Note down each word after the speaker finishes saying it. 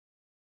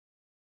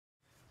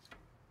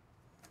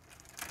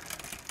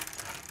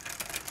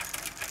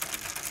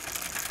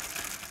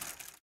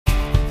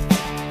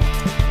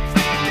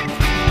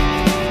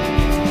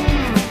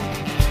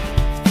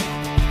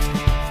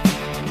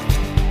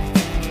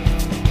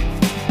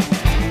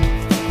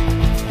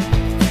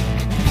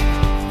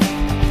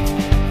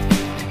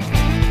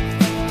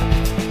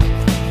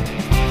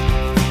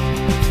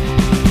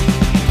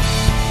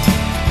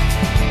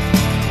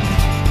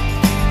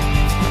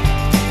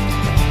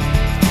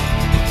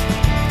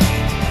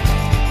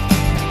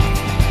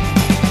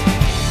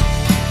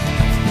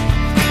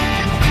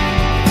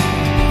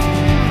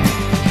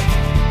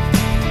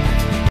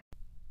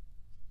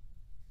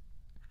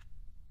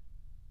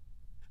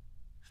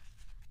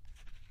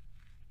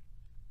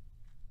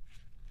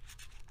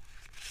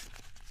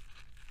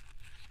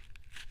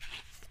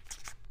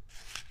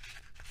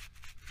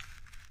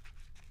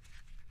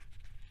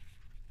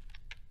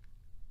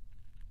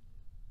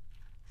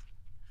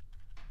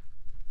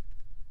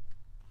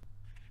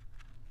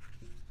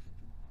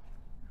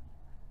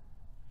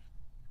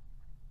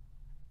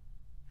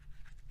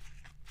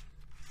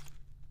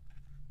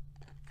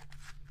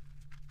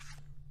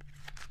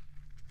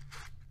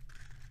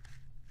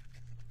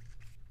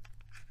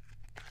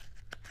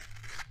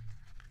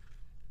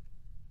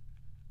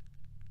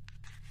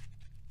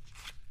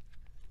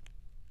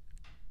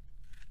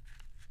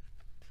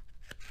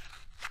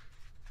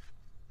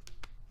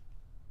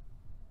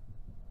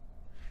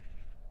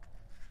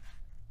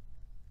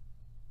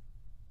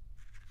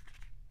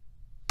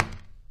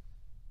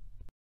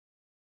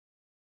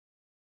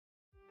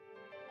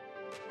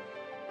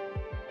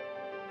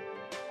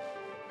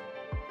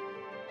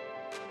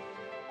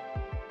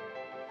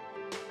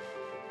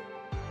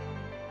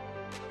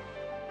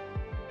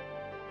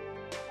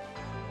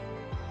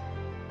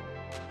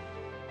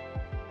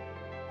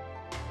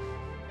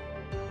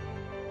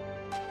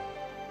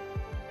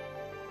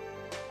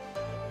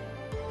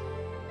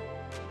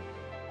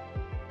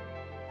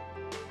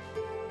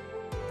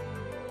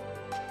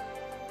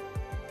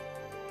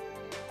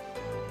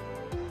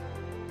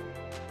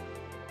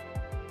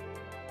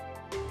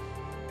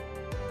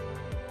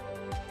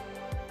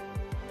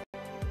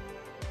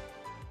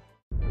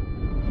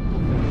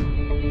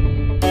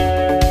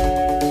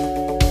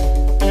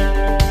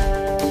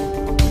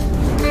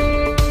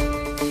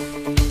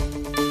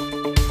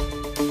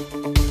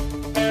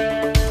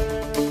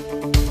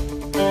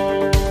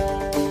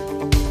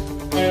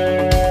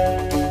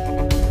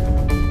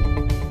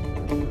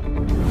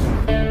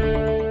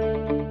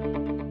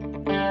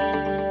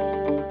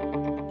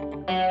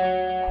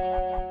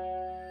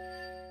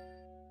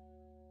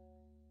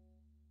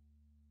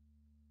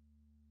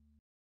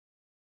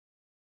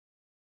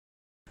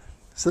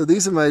So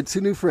these are my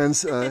two new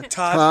friends,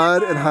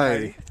 Todd and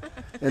Heidi.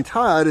 And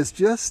Todd has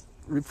just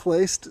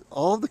replaced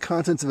all of the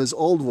contents of his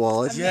old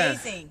wallet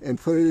and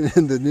put it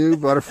in the new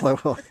butterfly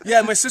wallet.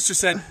 Yeah, my sister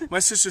said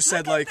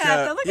like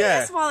Look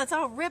at this wallet, it's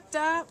all ripped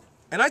up.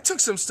 And I took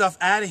some stuff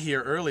out of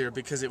here earlier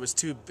because it was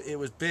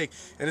big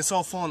and it's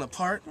all falling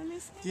apart. Let me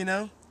see. You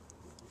know?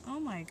 Oh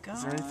my God.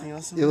 Is there anything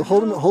else in Yeah, there?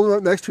 hold them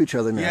up next to each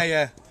other now.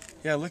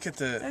 Yeah, look at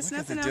the There's look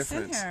at the nothing else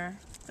difference. in here.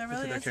 There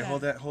really isn't.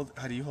 Okay,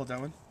 how do you hold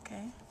that one?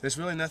 Okay. There's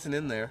really nothing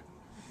in there.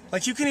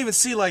 Like you can even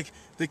see like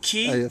the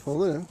key. Oh, yeah,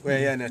 hold it in.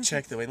 Wait, yeah, no,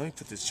 check the. Wait, let me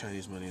put this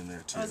Chinese money in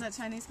there too. Oh, is that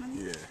Chinese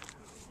money? Yeah.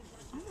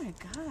 Oh my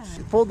God.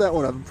 Fold that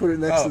one up and put it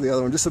next to the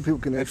other one, just so people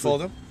can And actually.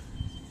 fold them.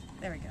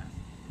 There we go.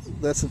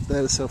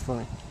 That is so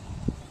funny.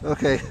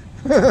 Okay.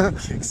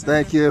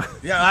 Thank you.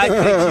 Yeah, I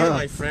thank you,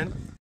 my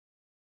friend.